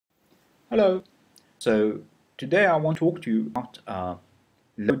Hello. So today I want to talk to you about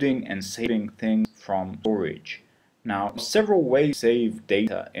loading and saving things from storage. Now, several ways to save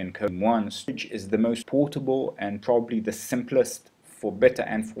data in Codename. One, storage is the most portable and probably the simplest for better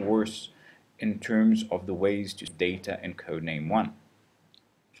and for worse in terms of the ways to save data in Codename 1.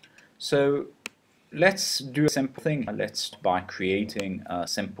 So let's do a simple thing. Let's start by creating a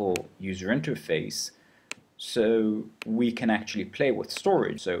simple user interface so we can actually play with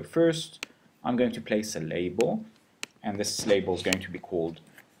storage. So first I'm going to place a label, and this label is going to be called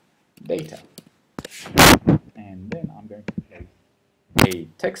data. And then I'm going to place a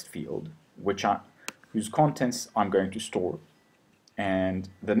text field whose contents I'm going to store. And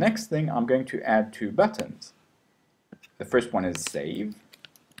the next thing, I'm going to add two buttons. The first one is save,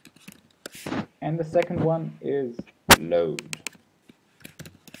 and the second one is load.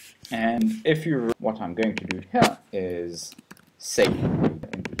 And what I'm going to do here is save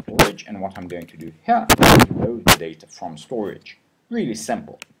into storage, and what I'm going to do here is load the data from storage. Really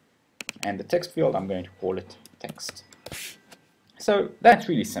simple. And the text field, I'm going to call it text. So that's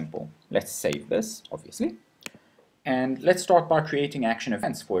really simple. Let's save this, obviously. And let's start by creating action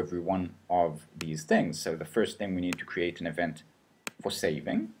events for every one of these things. So the first thing, we need to create an event for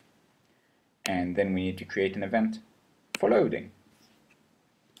saving. And then we need to create an event for loading.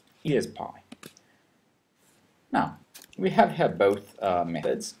 Here's pi. Now, we have here both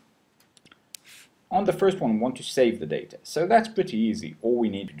methods. On the first one, we want to save the data. So that's pretty easy. All we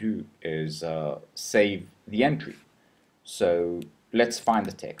need to do is save the entry. So let's find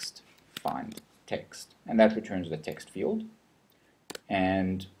the text. Find text. And that returns the text field.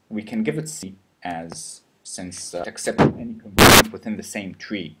 And we can give it C as, since accept any component within the same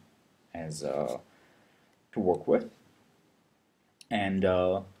tree as to work with. And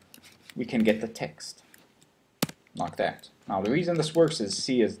we can get the text like that. Now the reason this works is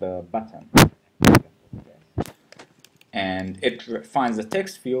C is the button, and it finds the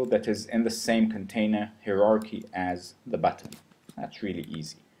text field that is in the same container hierarchy as the button. That's really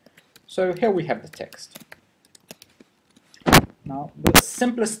easy. So here we have the text. Now the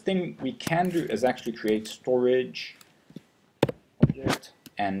simplest thing we can do is actually create storage object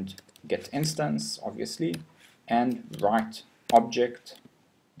and get instance, obviously, and write object,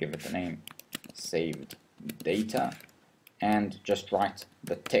 give it the name saved data, and just write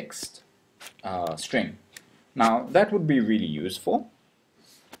the text string. Now that would be really useful,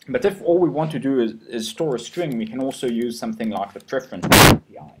 but if all we want to do is store a string, we can also use something like the preference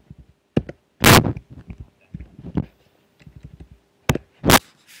API.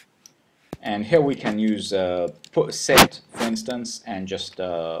 And here we can use put set, for instance, and just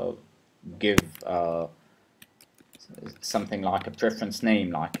give something like a preference name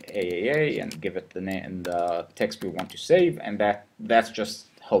like AAA, and give it the name and the text we want to save, and that just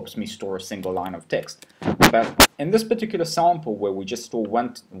helps me store a single line of text. But in this particular sample where we just store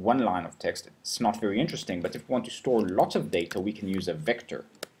one line of text, it's not very interesting. But if we want to store lots of data, we can use a vector.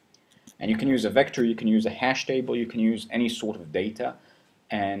 And you can use a vector, you can use a hash table, you can use any sort of data,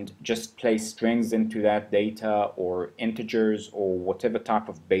 and just place strings into that data, or integers, or whatever type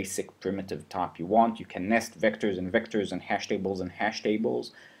of basic primitive type you want. You can nest vectors and vectors and hash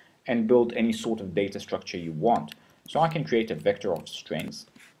tables and build any sort of data structure you want. So I can create a vector of strings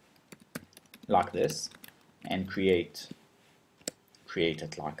like this and create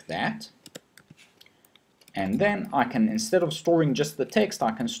it like that. And then I can, instead of storing just the text,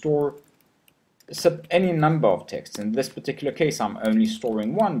 I can store any number of texts. In this particular case, I'm only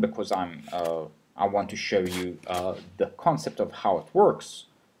storing one because I want to show you the concept of how it works.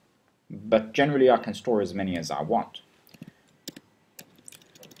 But generally, I can store as many as I want.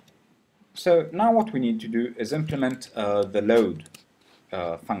 So now what we need to do is implement the load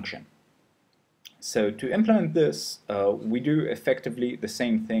function. So to implement this, we do effectively the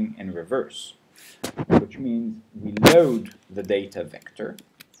same thing in reverse, which means we load the data vector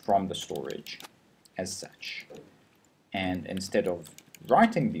from the storage as such, and instead of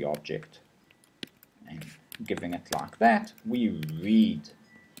writing the object and giving it like that, we read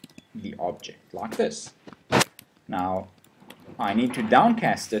the object like this. Now I need to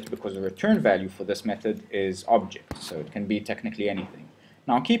downcast it because the return value for this method is object, so it can be technically anything.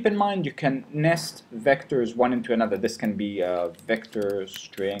 Now keep in mind, you can nest vectors one into another. This can be a vector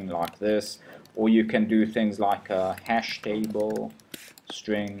string like this, or you can do things like a hash table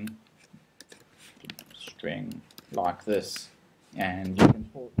string like this, and you can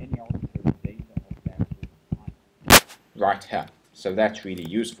store any arbitrary data of that right here. So that's really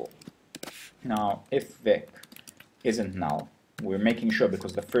useful. Now if vec isn't null, we're making sure,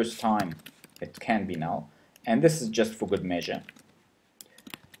 because the first time it can be null, and this is just for good measure.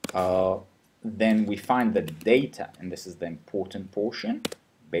 then we find the data, and this is the important portion,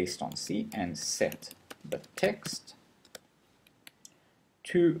 based on C, and set the text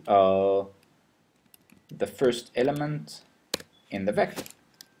to the first element in the vector.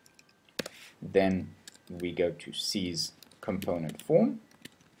 Then we go to C's component form,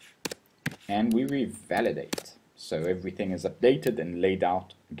 and we revalidate. So everything is updated and laid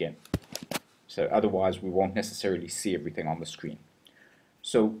out again. So otherwise we won't necessarily see everything on the screen.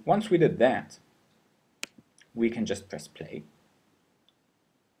 So once we did that, we can just press play.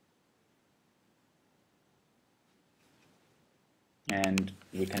 And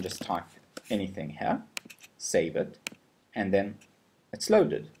we can just type anything here, save it, and then it's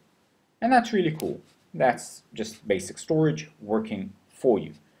loaded. And that's really cool. That's just basic storage working for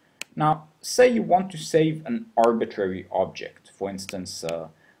you. Now, say you want to save an arbitrary object. For instance,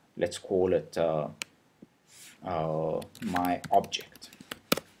 let's call it my object.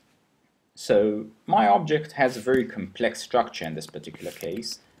 So my object has a very complex structure in this particular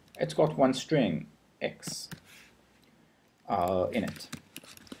case. It's got one string, x, in it.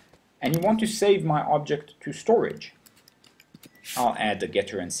 And you want to save my object to storage. I'll add a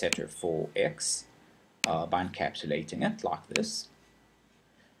getter and setter for x by encapsulating it like this.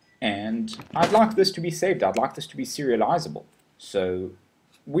 And I'd like this to be saved. I'd like this to be serializable. So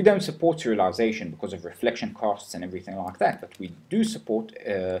we don't support serialization because of reflection costs and everything like that, but we do support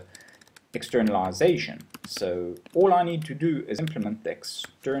externalization. So all I need to do is implement the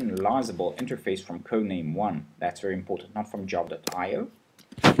externalizable interface from Codename 1. That's very important, not from job.io.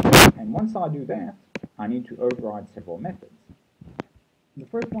 And once I do that, I need to override several methods. The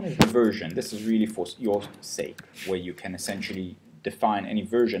first one is the version. This is really for your sake, where you can essentially define any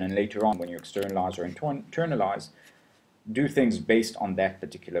version, and later on when you externalize or internalize, do things based on that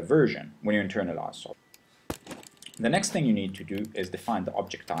particular version when you internalize. So the next thing you need to do is define the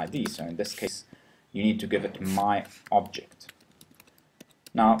object ID. So in this case, you need to give it my object.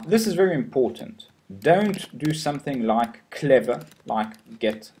 Now, this is very important. Don't do something like clever, like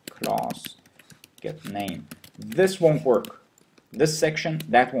get class, get name. This won't work. This section,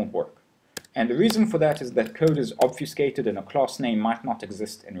 that won't work. And the reason for that is that code is obfuscated and a class name might not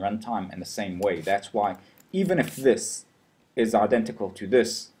exist in runtime in the same way. That's why even if this is identical to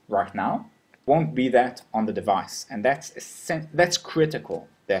this right now, won't be that on the device. And that's critical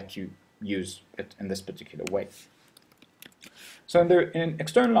that you use it in this particular way. So in the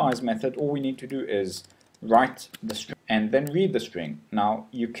externalize method, all we need to do is write the string and then read the string. Now,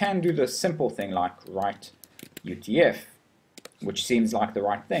 you can do the simple thing like write UTF, which seems like the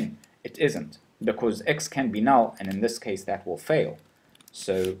right thing. It isn't, because x can be null, and in this case that will fail.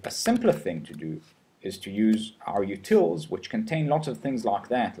 So a simpler thing to do is to use our utils, which contain lots of things like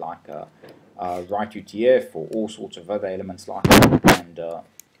that, like write UTF or all sorts of other elements like that. And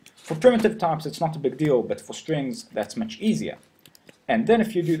for primitive types it's not a big deal, but for strings that's much easier. And then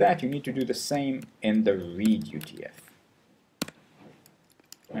if you do that, you need to do the same in the read UTF.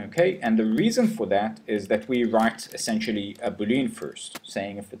 Okay, and the reason for that is that we write essentially a boolean first,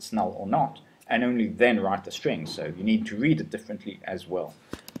 saying if it's null or not, and only then write the string. So you need to read it differently as well.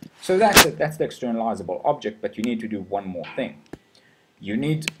 So that's it, that's the externalizable object, but you need to do one more thing. You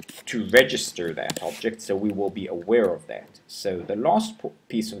need to register that object, so we will be aware of that. So the last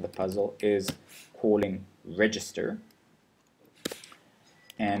piece of the puzzle is calling register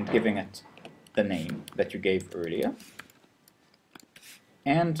and giving it the name that you gave earlier,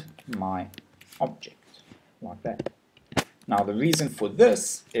 and my object, like that. Now the reason for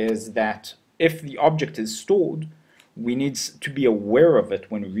this is that if the object is stored, we need to be aware of it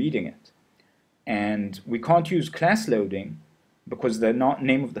when reading it. And we can't use class loading because the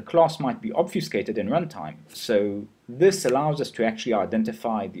name of the class might be obfuscated in runtime. So this allows us to actually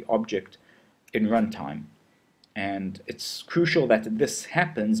identify the object in runtime. And it's crucial that this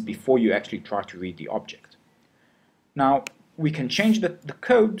happens before you actually try to read the object. Now, we can change the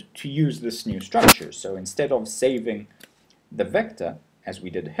code to use this new structure. So instead of saving the vector, as we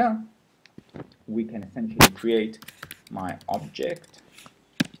did here, we can essentially create my object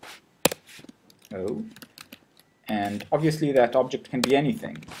O, and obviously that object can be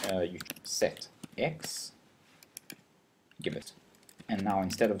anything. You set x, give it, and now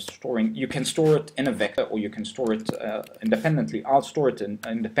instead of storing, you can store it in a vector or you can store it independently. I'll store it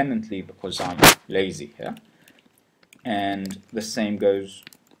independently because I'm lazy here. And the same goes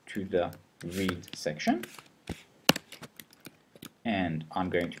to the read section. And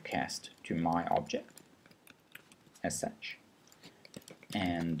I'm going to cast to my object as such.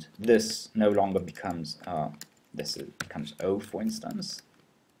 And this no longer becomes, this becomes O, for instance.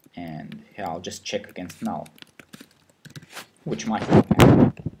 And here I'll just check against null, which might not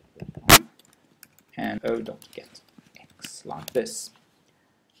happen. o.getX, like this.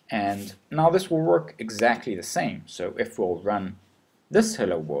 And now this will work exactly the same. So if we'll run this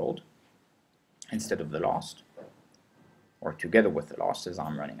hello world instead of the last, or together with the last as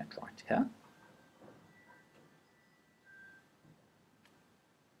I'm running it right here,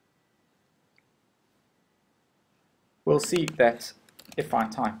 we'll see that if I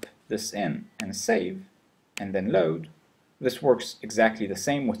type this in and save and then load, this works exactly the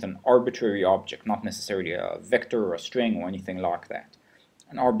same with an arbitrary object, not necessarily a vector or a string or anything like that.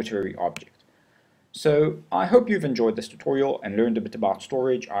 An arbitrary object. So I hope you've enjoyed this tutorial and learned a bit about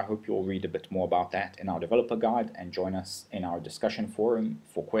storage. I hope you'll read a bit more about that in our developer guide and join us in our discussion forum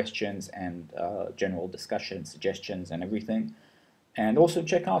for questions and general discussion, suggestions and everything. And also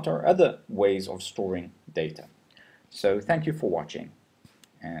check out our other ways of storing data. So thank you for watching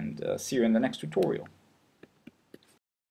and see you in the next tutorial.